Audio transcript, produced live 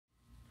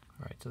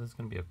So this is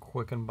going to be a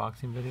quick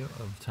unboxing video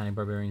of Tiny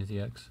Barbarian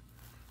ZX.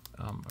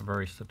 I've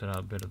already slipped it out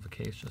a bit of the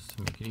case just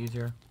to make it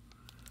easier.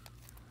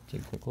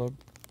 Take a quick look.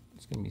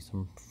 There's going to be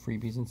some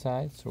freebies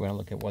inside, so we're going to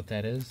look at what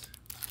that is.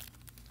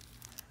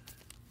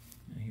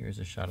 And here's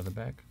a shot of the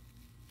back.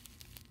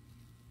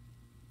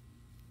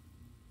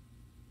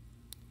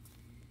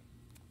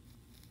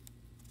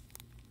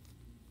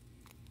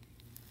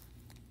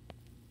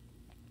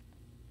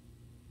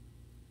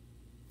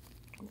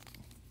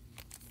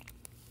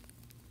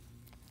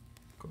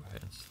 Go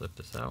ahead and slip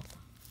this out.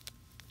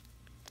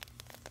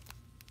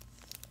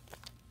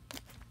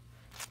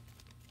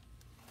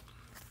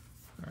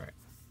 All right.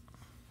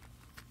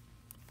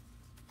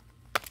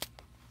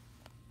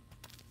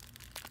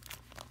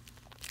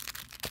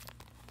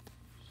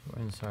 So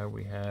inside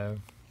we have,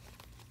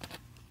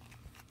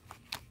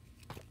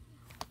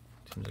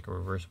 seems like a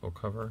reversible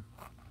cover.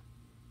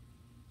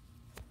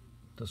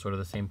 Does sort of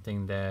the same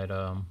thing that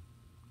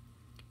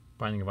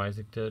Binding of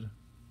Isaac did,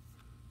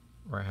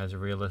 where it has a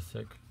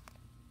realistic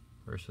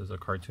versus a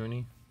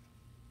cartoony.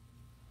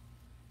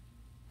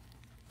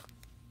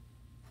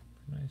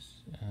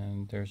 Nice.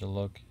 And there's a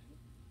look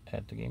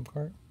at the game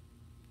cart.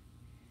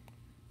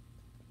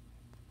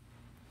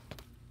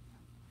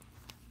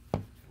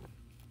 And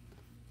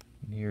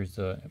here's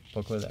the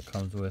booklet that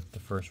comes with the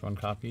first run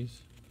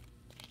copies.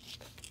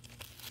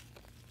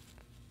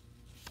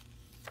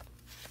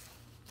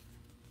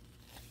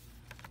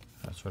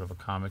 That's sort of a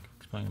comic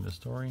explaining the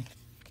story.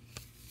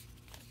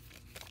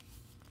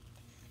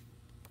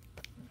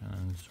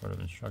 And sort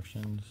of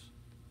instructions.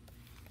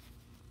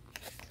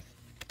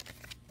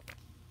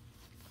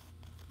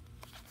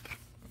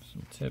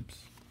 Some tips.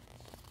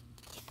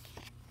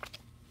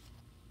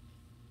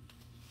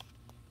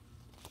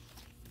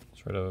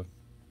 Sort of,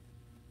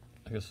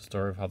 I guess, the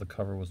story of how the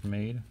cover was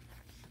made.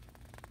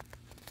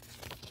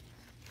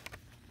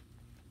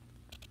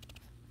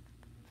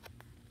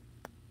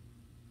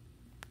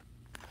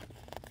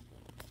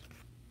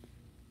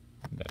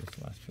 And that is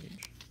the last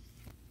page.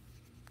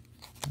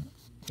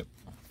 Yep.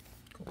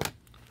 Cool.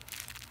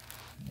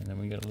 And then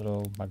we get a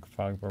little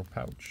microfiber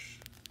pouch,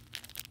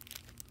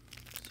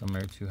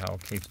 similar to how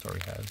Cave Story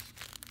has.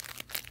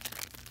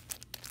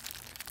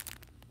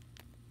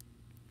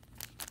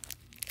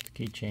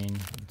 The keychain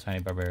of the Tiny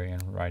Barbarian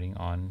riding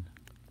on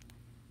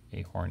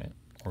a hornet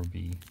or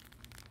bee.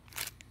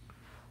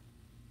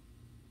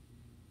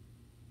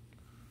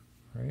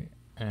 Right,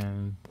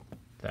 and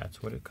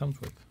that's what it comes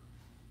with.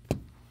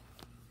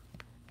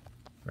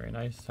 Very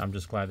nice. I'm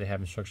just glad they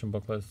have instruction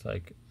booklets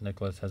like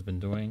Nicholas has been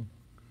doing.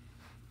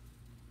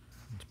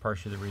 It's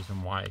partially the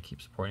reason why I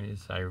keep supporting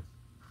these. I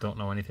don't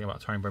know anything about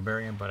Tiny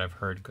Barbarian, but I've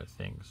heard good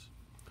things.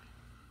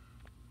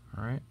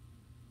 Alright.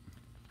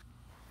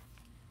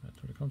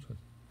 That's what it comes with.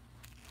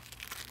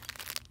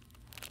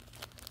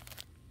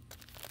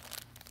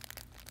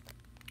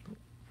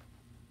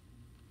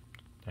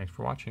 Thanks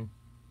for watching.